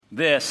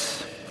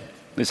This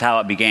is how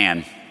it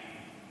began.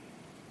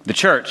 The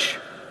church,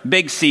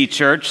 Big C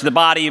Church, the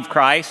body of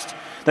Christ,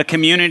 the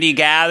community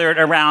gathered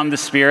around the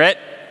Spirit,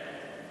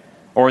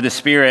 or the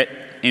Spirit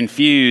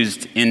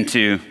infused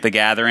into the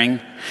gathering.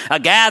 A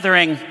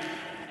gathering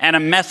and a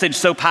message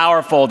so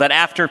powerful that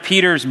after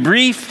Peter's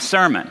brief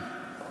sermon,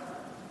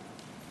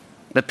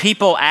 the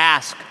people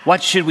ask,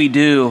 "What should we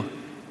do?"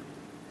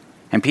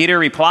 And Peter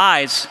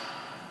replies,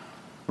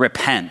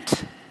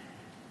 "Repent."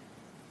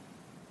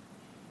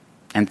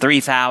 And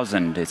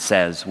 3,000, it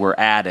says, were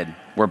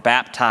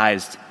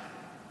baptized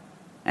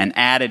and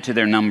added to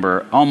their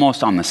number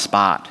almost on the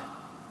spot.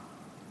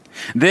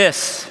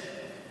 This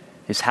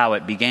is how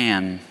it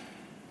began.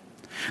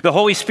 The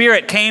Holy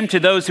Spirit came to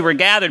those who were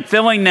gathered,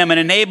 filling them and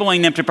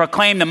enabling them to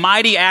proclaim the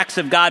mighty acts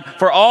of God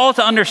for all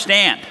to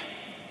understand.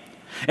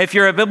 If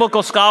you're a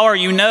biblical scholar,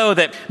 you know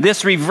that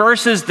this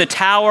reverses the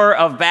Tower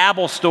of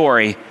Babel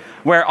story,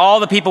 where all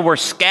the people were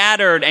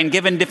scattered and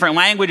given different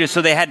languages,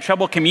 so they had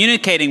trouble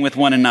communicating with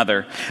one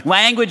another.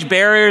 Language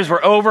barriers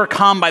were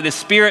overcome by the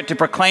Spirit to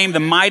proclaim the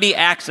mighty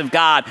acts of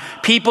God.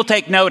 People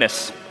take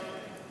notice.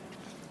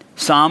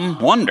 Some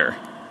wonder.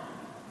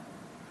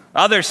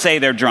 Others say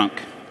they're drunk.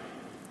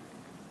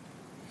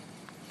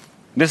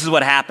 This is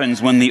what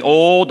happens when the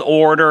old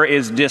order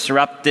is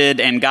disrupted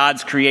and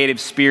God's creative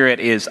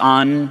spirit is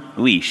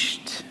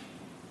unleashed.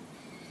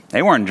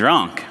 They weren't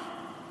drunk.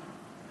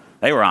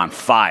 They were on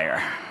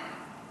fire.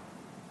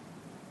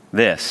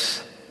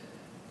 This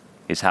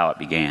is how it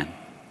began.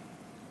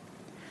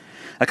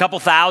 A couple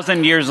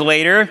thousand years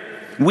later,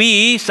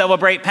 we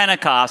celebrate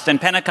Pentecost, and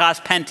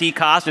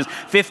Pentecost is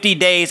 50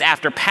 days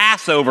after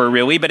Passover,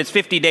 really, but it's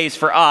 50 days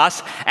for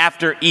us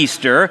after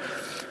Easter.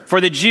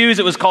 For the Jews,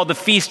 it was called the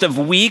Feast of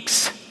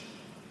Weeks.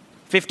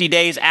 50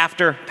 days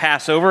after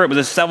Passover, it was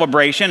a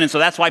celebration, and so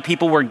that's why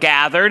people were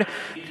gathered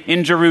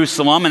in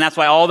Jerusalem, and that's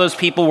why all those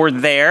people were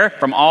there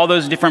from all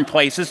those different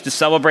places to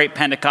celebrate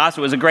Pentecost.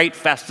 It was a great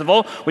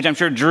festival, which I'm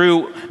sure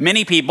drew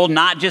many people,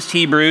 not just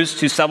Hebrews,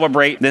 to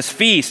celebrate this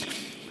feast.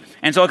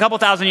 And so a couple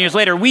thousand years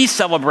later, we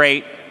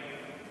celebrate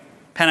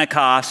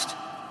Pentecost,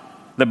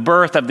 the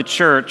birth of the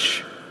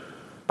church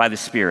by the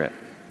Spirit.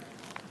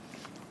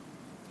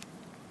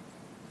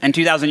 And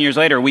 2,000 years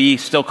later, we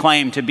still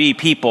claim to be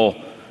people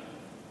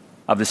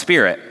of the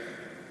Spirit,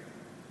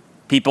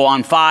 people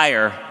on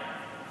fire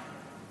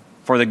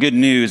for the good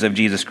news of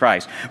Jesus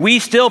Christ. We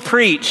still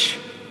preach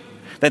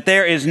that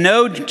there is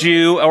no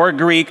Jew or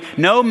Greek,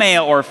 no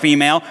male or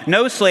female,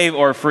 no slave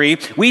or free.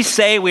 We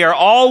say we are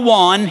all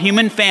one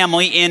human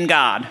family in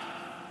God.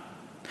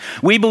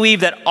 We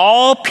believe that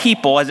all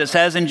people, as it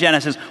says in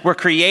Genesis, were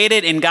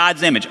created in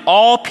God's image.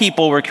 All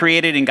people were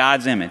created in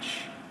God's image.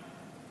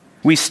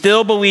 We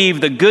still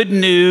believe the good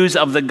news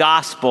of the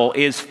gospel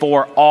is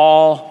for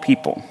all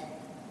people.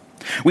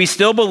 We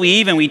still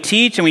believe and we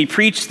teach and we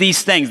preach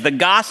these things. The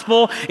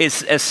gospel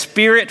is a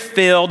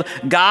spirit-filled,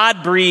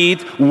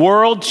 God-breathed,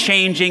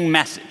 world-changing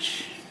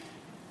message.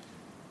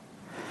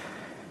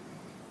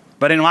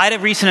 But in light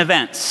of recent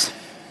events,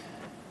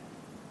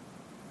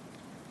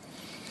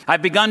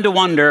 I've begun to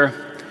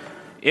wonder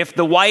if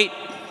the white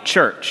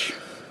church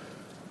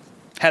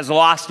has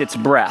lost its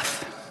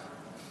breath,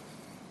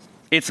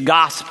 its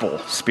gospel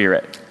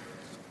spirit.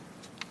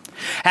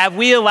 Have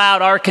we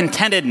allowed our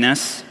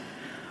contentedness,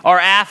 our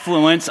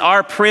affluence,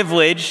 our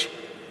privilege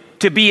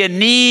to be a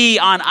knee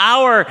on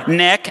our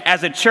neck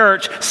as a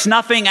church,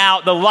 snuffing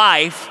out the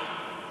life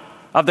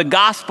of the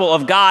gospel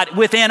of God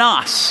within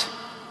us?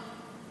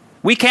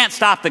 We can't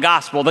stop the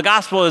gospel. The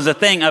gospel is a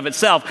thing of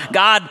itself.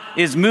 God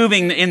is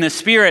moving in the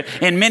Spirit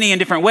in many and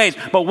different ways.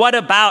 But what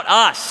about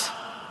us?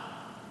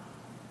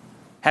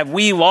 Have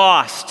we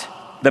lost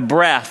the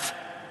breath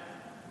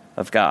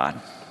of God?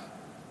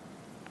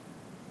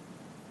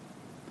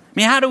 I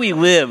mean, how do we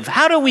live?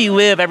 How do we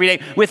live every day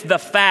with the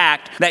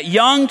fact that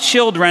young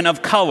children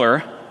of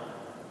color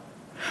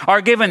are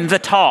given the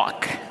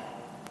talk,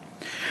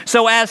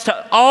 so as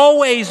to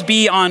always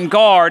be on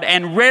guard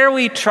and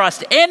rarely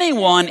trust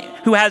anyone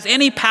who has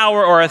any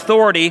power or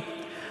authority,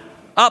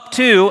 up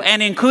to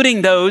and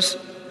including those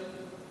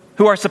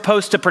who are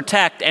supposed to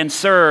protect and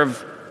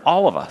serve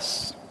all of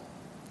us?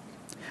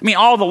 I mean,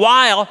 all the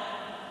while,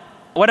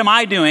 what am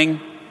I doing?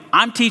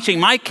 I'm teaching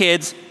my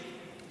kids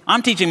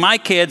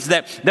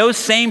that those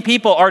same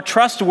people are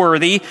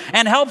trustworthy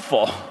and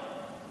helpful.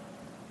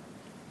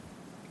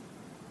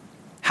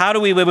 How do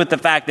we live with the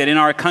fact that in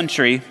our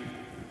country,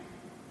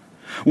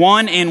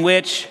 one in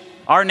which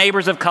our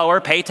neighbors of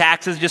color pay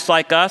taxes just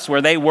like us,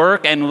 where they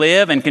work and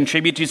live and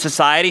contribute to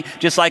society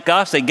just like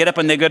us, they get up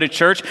and they go to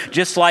church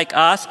just like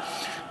us,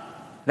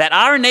 that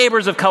our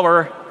neighbors of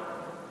color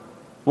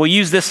will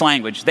use this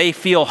language: they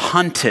feel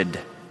hunted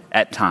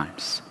at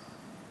times,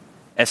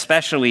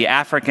 especially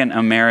African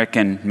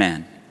American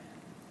men.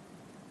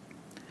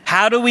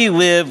 How do we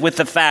live with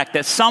the fact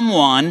that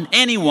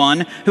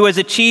anyone who has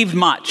achieved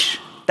much,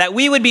 that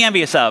we would be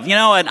envious of,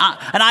 an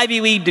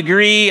Ivy League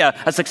degree,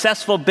 a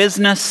successful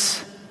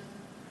business,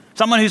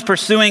 someone who's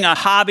pursuing a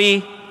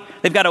hobby,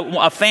 they've got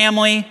a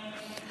family,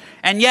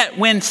 And yet,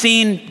 when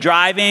seen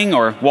driving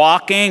or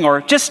walking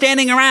or just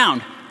standing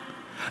around,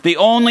 the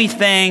only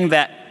thing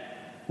that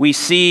we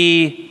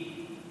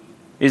see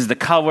is the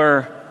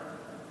color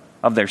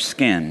of their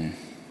skin.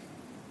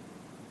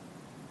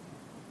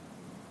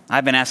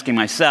 I've been asking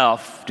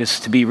myself,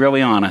 just to be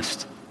really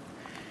honest,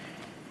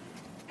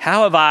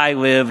 how have I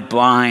lived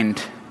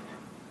blind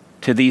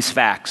to these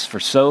facts for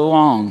so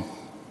long?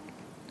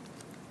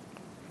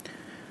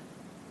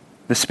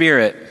 The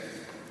Spirit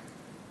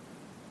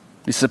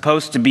is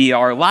supposed to be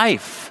our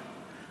life,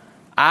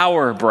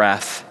 our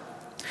breath.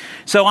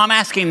 So I'm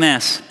asking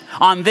this,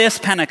 on this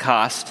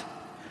Pentecost,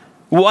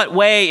 what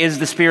way is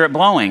the Spirit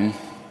blowing?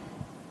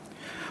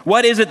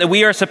 What is it that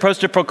we are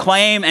supposed to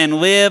proclaim and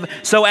live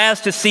so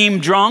as to seem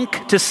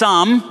drunk to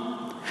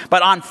some,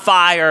 but on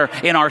fire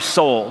in our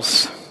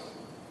souls?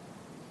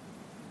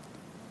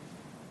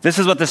 This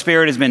is what the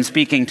Spirit has been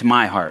speaking to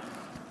my heart.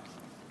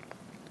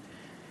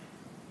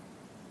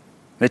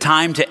 The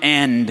time to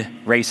end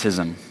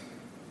racism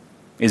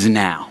is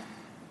now.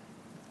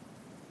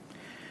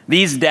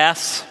 These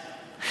deaths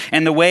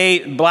and the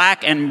way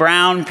black and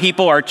brown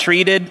people are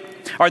treated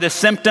are the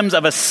symptoms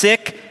of a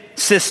sick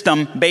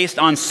system based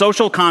on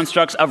social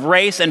constructs of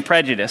race and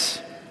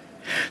prejudice.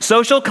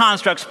 Social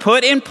constructs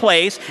put in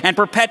place and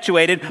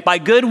perpetuated by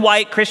good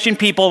white Christian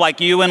people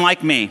like you and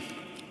like me.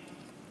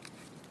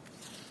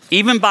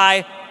 Even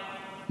by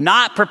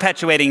not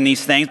perpetuating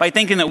these things, by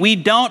thinking that we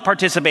don't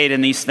participate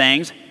in these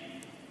things,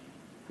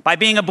 by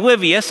being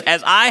oblivious,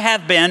 as I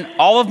have been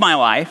all of my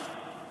life,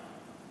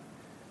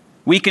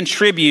 we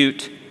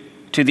contribute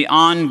to the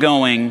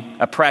ongoing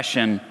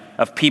oppression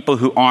of people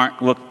who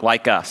aren't look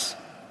like us,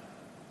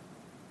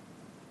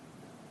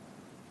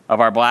 of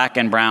our black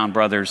and brown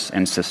brothers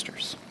and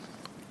sisters.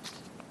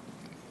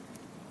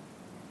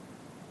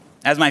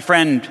 As my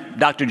friend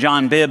Dr.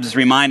 John Bibbs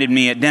reminded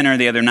me at dinner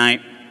the other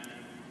night,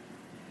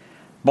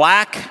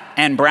 black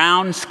and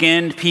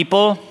brown-skinned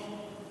people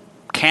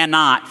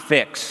cannot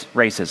fix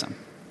racism.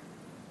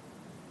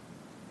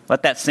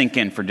 Let that sink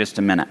in for just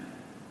a minute.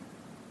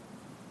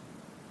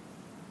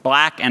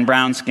 Black and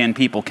brown-skinned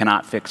people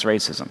cannot fix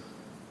racism.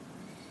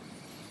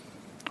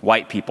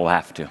 White people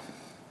have to.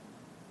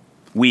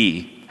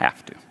 We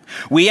have to.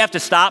 We have to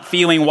stop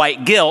feeling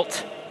white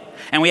guilt,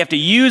 and we have to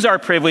use our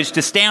privilege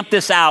to stamp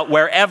this out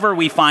wherever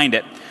we find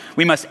it.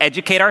 We must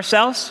educate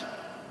ourselves.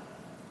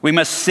 We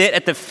must sit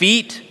at the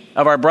feet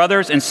of our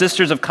brothers and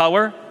sisters of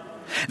color.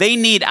 They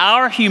need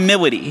our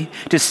humility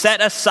to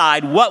set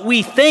aside what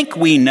we think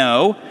we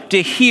know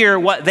to hear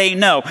what they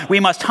know. We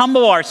must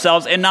humble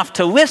ourselves enough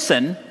to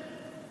listen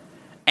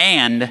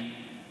and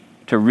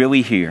to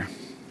really hear.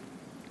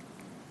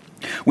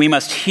 We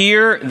must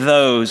hear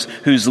those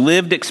whose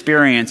lived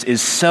experience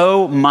is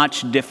so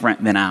much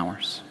different than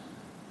ours.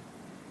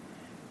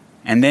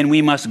 And then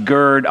we must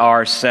gird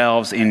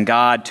ourselves in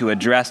God to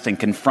address and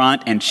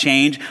confront and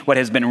change what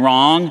has been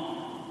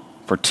wrong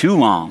for too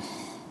long.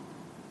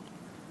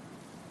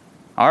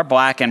 Our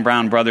black and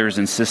brown brothers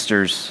and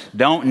sisters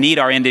don't need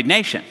our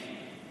indignation.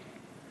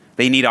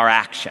 They need our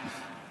action.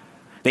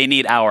 They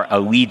need our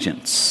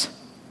allegiance.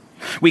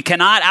 We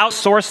cannot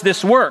outsource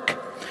this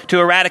work to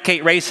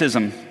eradicate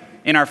racism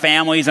in our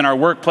families, in our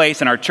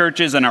workplace, in our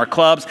churches, in our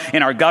clubs,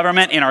 in our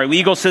government, in our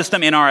legal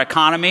system, in our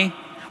economy.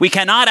 We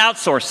cannot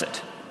outsource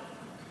it.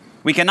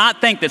 We cannot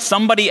think that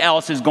somebody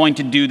else is going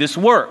to do this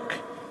work.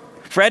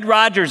 Fred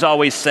Rogers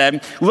always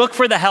said, look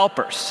for the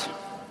helpers.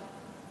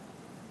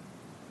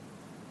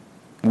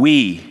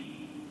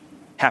 We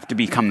have to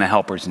become the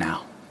helpers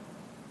now.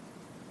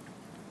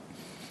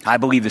 I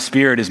believe the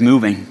Spirit is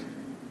moving.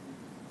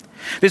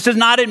 This does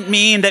not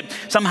mean that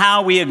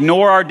somehow we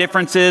ignore our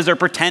differences or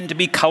pretend to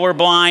be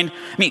colorblind.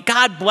 I mean,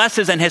 God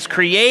blesses and has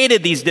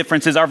created these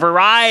differences, our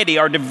variety,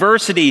 our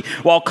diversity,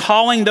 while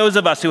calling those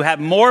of us who have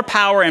more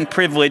power and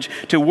privilege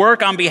to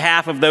work on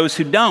behalf of those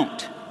who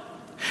don't.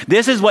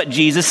 This is what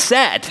Jesus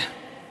said.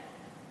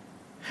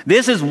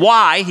 This is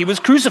why he was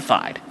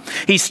crucified.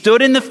 He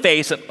stood in the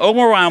face of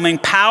overwhelming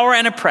power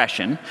and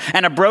oppression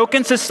and a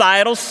broken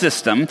societal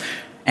system,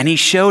 and he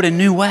showed a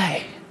new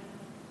way.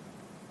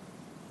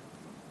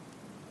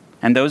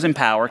 And those in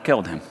power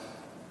killed him.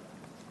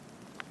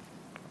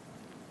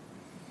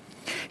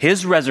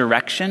 His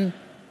resurrection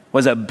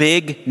was a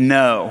big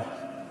no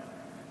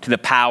to the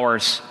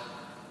powers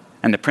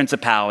and the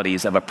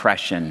principalities of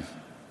oppression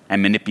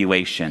and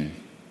manipulation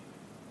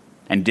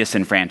and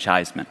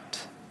disenfranchisement.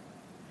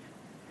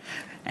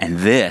 And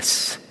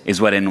this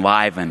is what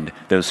enlivened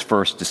those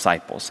first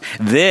disciples.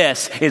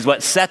 This is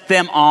what set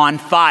them on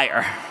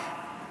fire.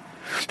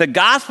 The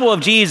gospel of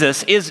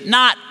Jesus is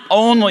not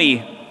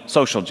only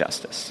social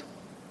justice.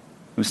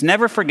 We must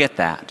never forget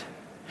that.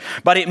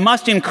 But it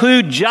must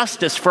include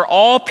justice for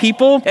all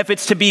people if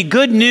it's to be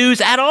good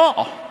news at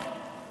all.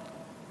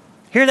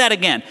 Hear that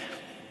again.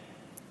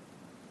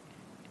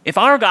 If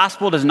our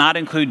gospel does not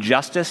include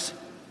justice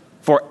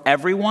for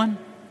everyone,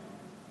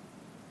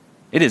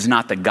 it is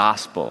not the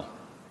gospel.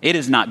 It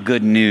is not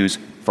good news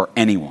for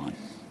anyone.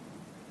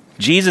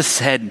 Jesus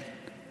said,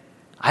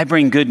 I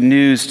bring good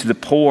news to the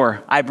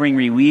poor. I bring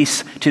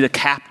release to the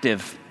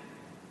captive.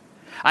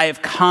 I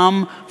have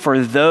come for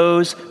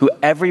those who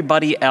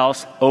everybody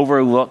else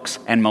overlooks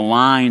and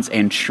maligns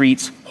and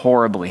treats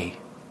horribly.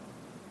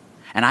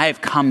 And I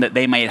have come that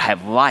they might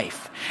have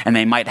life, and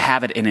they might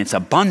have it in its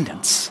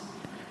abundance.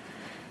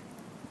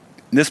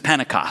 This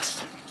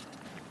Pentecost,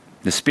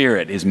 the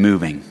Spirit is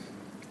moving.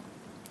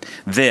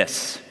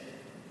 This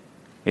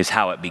is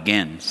how it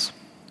begins.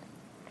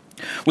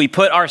 We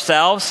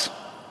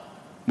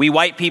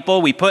white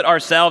people, we put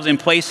ourselves in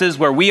places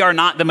where we are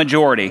not the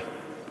majority.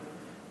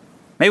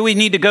 Maybe we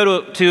need to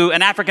go to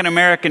an African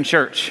American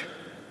church.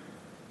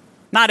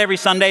 Not every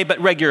Sunday, but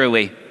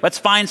regularly. Let's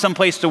find some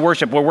place to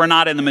worship where we're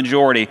not in the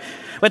majority.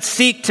 Let's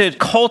seek to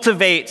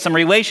cultivate some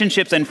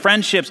relationships and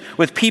friendships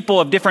with people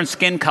of different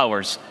skin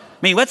colors.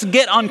 Let's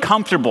get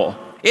uncomfortable.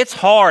 It's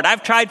hard.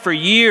 I've tried for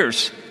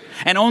years.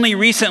 And only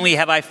recently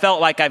have I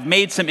felt like I've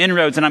made some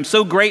inroads. And I'm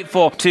so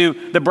grateful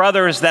to the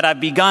brothers that I've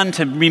begun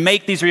to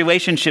remake these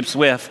relationships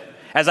with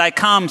as I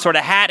come sort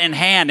of hat in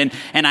hand.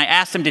 And I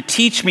ask them to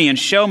teach me and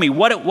show me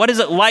what is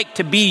it like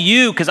to be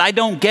you, because I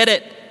don't get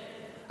it.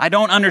 I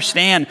don't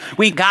understand.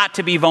 We got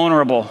to be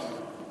vulnerable,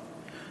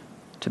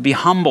 to be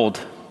humbled.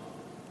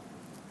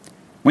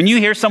 When you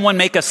hear someone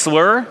make a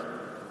slur,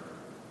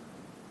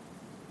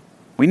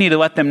 we need to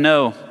let them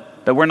know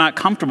that we're not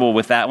comfortable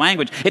with that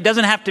language. It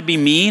doesn't have to be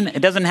mean.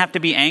 It doesn't have to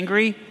be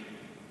angry.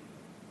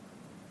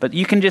 But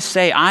you can just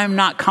say, I'm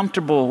not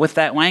comfortable with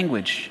that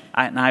language.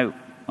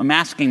 I'm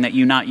asking that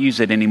you not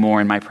use it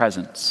anymore in my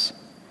presence.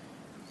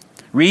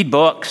 Read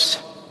books.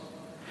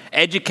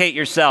 Educate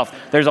yourself.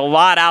 There's a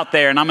lot out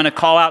there, and I'm going to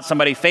call out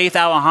somebody. Faith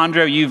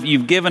Alejandro,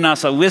 you've given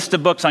us a list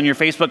of books on your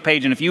Facebook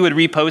page, and if you would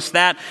repost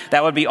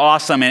that would be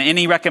awesome. And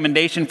any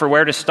recommendation for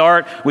where to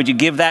start, would you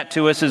give that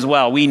to us as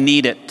well? We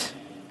need it.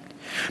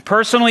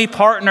 Personally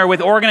partner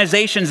with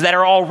organizations that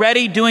are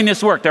already doing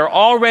this work. There are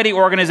already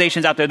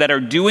organizations out there that are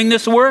doing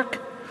this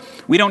work.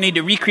 We don't need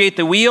to recreate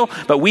the wheel,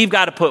 but we've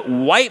got to put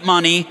white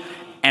money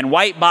and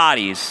white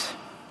bodies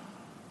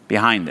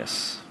behind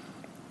this.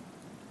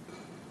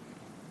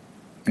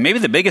 And maybe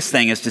the biggest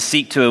thing is to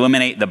seek to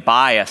eliminate the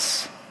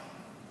bias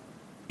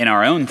in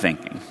our own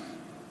thinking.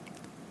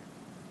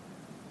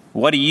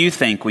 What do you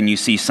think when you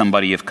see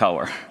somebody of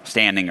color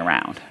standing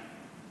around?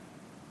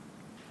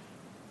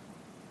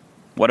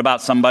 What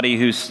about somebody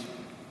who's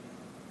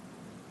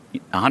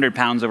 100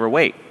 pounds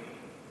overweight?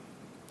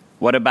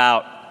 What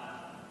about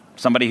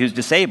somebody who's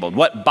disabled?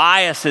 What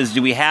biases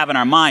do we have in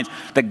our minds?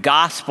 The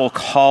gospel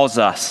calls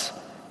us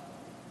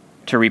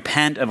to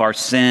repent of our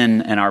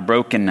sin and our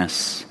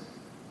brokenness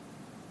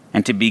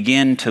and to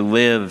begin to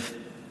live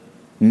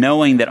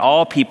knowing that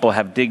all people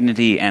have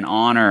dignity and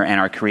honor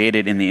and are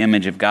created in the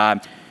image of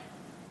God.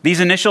 These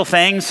initial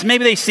things,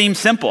 maybe they seem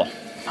simple.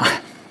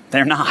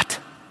 They're not.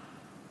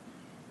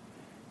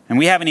 And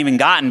we haven't even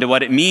gotten to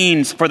what it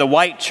means for the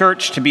white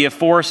church to be a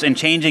force in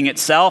changing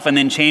itself and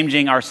then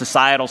changing our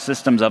societal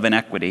systems of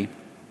inequity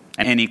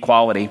and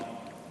inequality.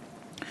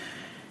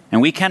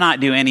 And we cannot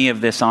do any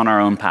of this on our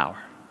own power.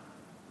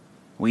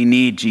 We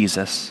need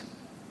Jesus.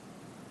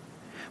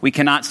 We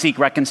cannot seek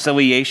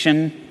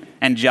reconciliation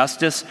and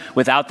justice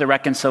without the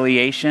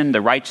reconciliation,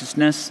 the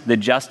righteousness, the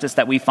justice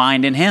that we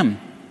find in Him.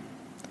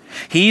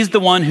 He's the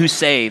one who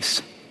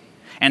saves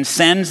and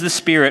sends the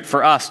Spirit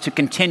for us to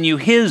continue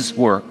His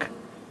work.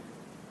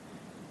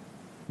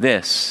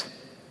 This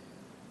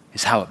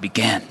is how it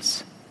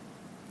begins.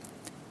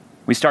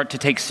 We start to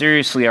take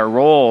seriously our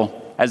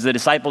role, as the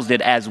disciples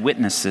did, as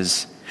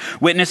witnesses.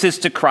 Witnesses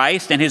to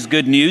Christ and His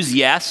good news,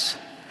 yes,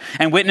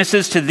 and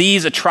witnesses to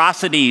these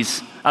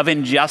atrocities of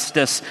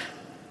injustice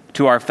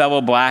to our fellow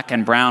black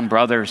and brown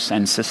brothers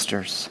and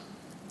sisters.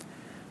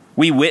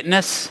 We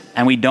witness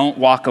and we don't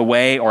walk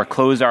away or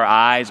close our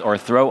eyes or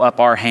throw up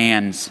our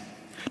hands.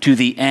 To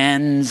the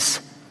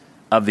ends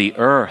of the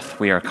earth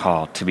we are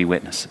called to be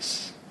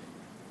witnesses.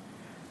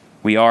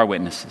 We are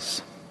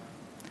witnesses.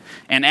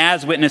 And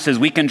as witnesses,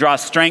 we can draw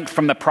strength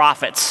from the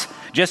prophets,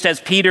 just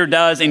as Peter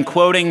does in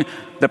quoting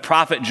the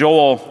prophet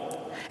Joel.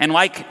 And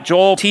like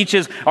Joel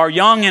teaches, our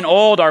young and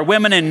old, our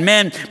women and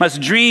men must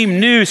dream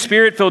new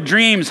Spirit-filled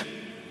dreams.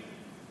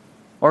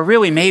 Or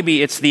really,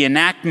 maybe it's the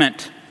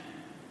enactment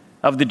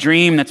of the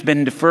dream that's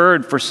been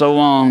deferred for so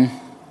long.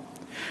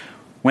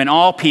 When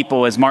all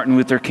people, as Martin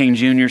Luther King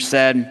Jr.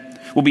 said,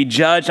 will be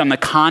judged on the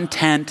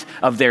content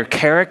of their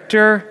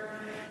character,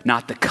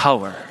 not the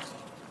color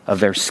of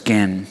their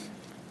skin.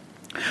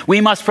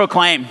 We must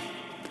proclaim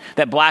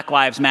that black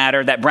lives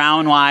matter, that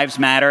brown lives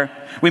matter.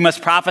 We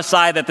must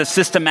prophesy that the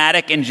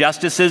systematic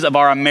injustices of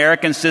our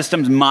American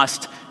systems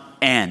must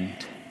end.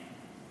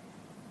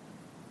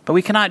 But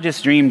we cannot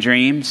just dream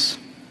dreams.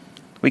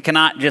 We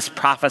cannot just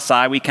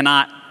prophesy. We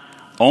cannot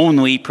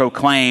only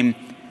proclaim.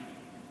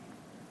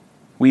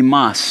 We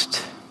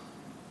must,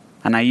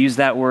 and I use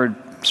that word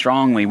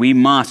strongly, we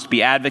must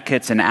be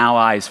advocates and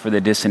allies for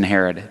the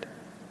disinherited.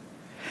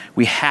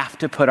 We have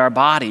to put our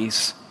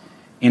bodies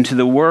into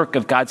the work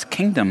of God's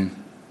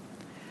kingdom.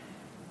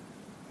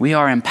 We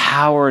are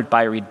empowered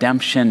by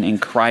redemption in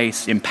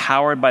Christ,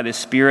 empowered by the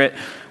Spirit.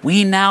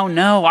 We now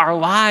know our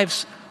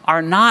lives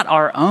are not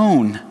our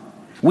own.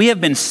 We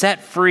have been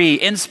set free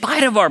in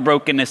spite of our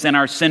brokenness and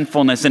our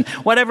sinfulness and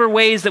whatever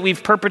ways that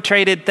we've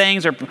perpetrated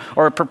things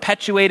or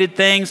perpetuated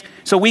things,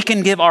 so we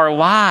can give our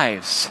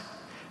lives.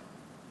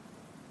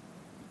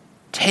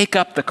 Take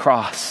up the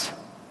cross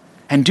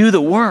and do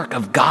the work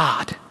of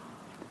God.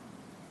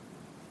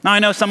 Now, I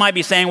know some might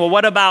be saying, well,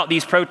 what about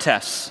these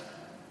protests?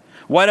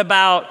 What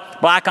about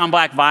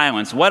black-on-black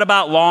violence? What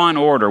about law and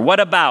order? What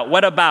about?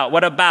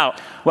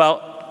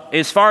 Well,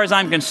 as far as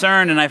I'm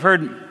concerned, and I've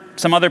heard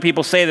some other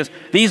people say this,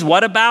 these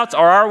whatabouts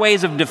are our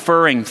ways of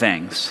deferring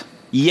things.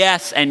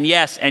 Yes, and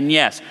yes, and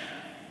yes.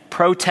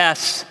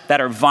 Protests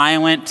that are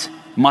violent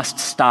must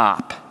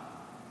stop.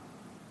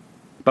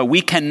 But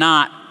we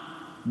cannot,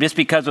 just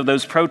because of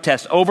those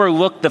protests,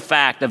 overlook the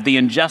fact of the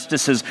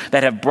injustices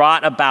that have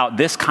brought about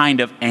this kind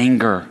of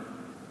anger,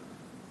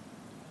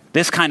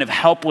 this kind of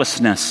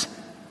helplessness,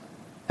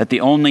 that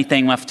the only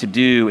thing left to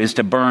do is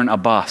to burn a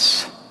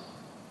bus.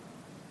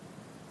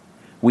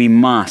 We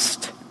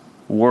must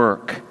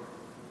work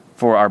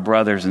for our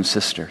brothers and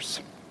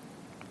sisters.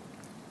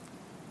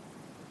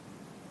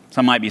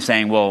 Some might be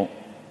saying, well,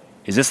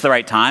 is this the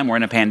right time? We're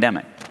in a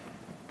pandemic.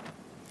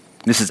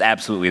 This is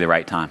absolutely the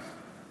right time.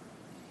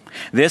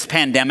 This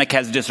pandemic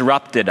has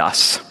disrupted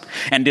us,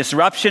 and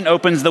disruption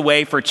opens the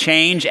way for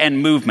change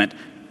and movement.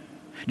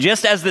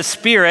 Just as the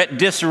Spirit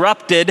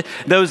disrupted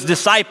those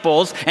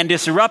disciples and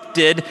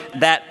disrupted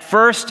that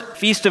first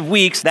Feast of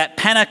Weeks, that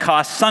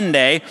Pentecost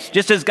Sunday,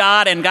 just as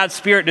God and God's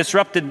Spirit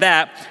disrupted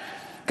that,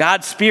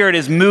 God's Spirit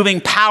is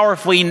moving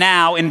powerfully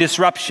now in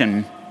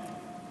disruption.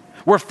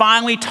 We're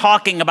finally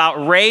talking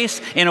about race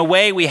in a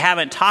way we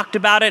haven't talked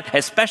about it,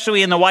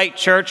 especially in the white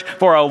church,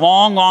 for a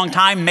long, long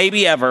time,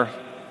 maybe ever.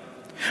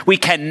 We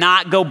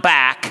cannot go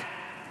back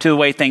to the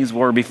way things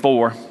were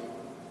before.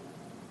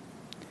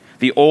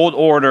 The old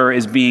order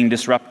is being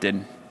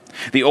disrupted.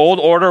 The old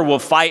order will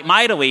fight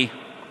mightily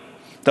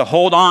to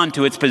hold on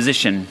to its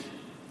position,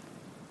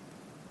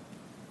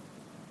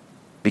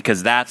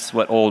 because that's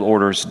what old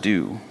orders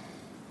do.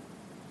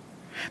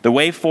 The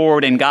way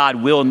forward in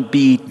God will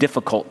be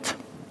difficult.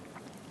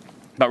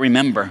 But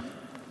remember,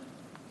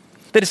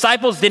 the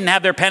disciples didn't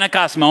have their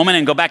Pentecost moment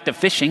and go back to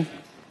fishing.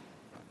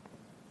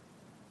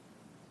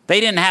 They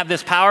didn't have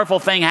this powerful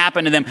thing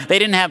happen to them. They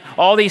didn't have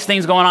all these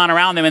things going on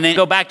around them and then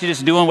go back to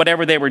just doing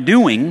whatever they were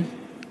doing.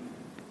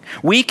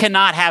 We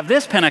cannot have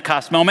this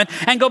Pentecost moment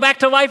and go back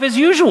to life as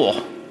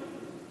usual.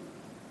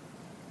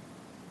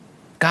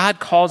 God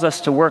calls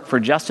us to work for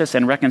justice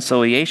and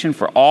reconciliation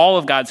for all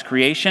of God's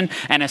creation,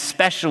 and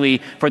especially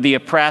for the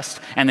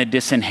oppressed and the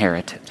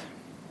disinherited.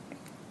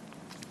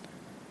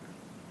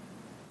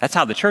 That's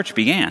how the church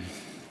began.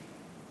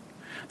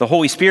 The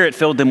Holy Spirit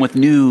filled them with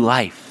new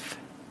life.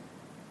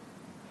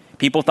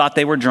 People thought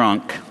they were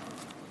drunk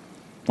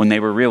when they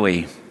were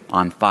really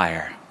on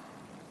fire.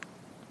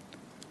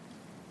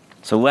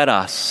 So let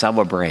us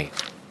celebrate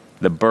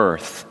the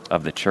birth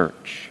of the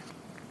church.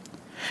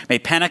 May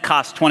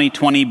Pentecost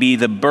 2020 be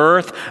the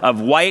birth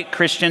of white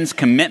Christians'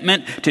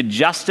 commitment to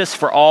justice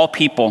for all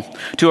people,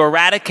 to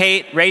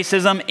eradicate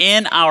racism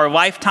in our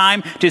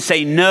lifetime, to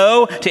say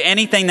no to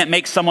anything that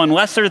makes someone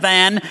lesser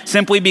than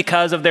simply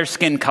because of their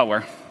skin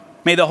color.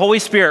 May the Holy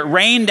Spirit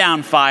rain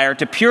down fire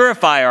to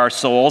purify our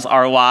souls,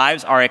 our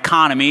lives, our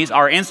economies,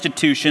 our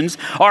institutions,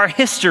 our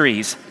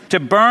histories,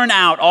 to burn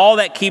out all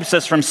that keeps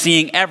us from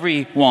seeing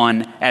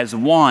everyone as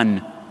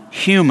one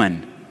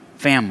human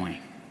family.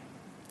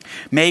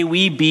 May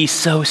we be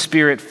so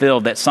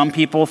Spirit-filled that some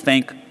people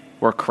think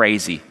we're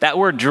crazy, that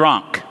we're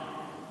drunk,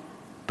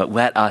 but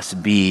let us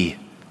be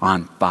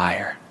on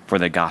fire for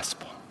the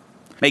gospel.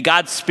 May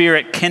God's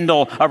Spirit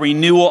kindle a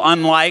renewal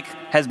unlike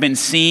has been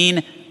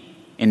seen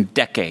in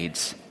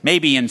decades,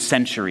 maybe in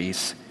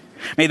centuries.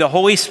 May the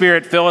Holy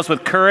Spirit fill us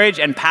with courage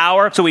and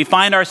power so we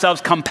find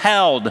ourselves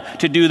compelled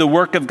to do the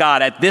work of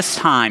God at this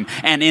time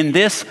and in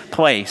this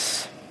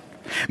place.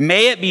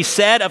 May it be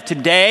said of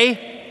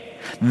today,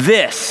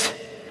 this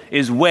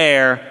is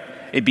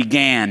where it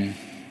began.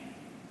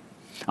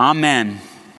 Amen.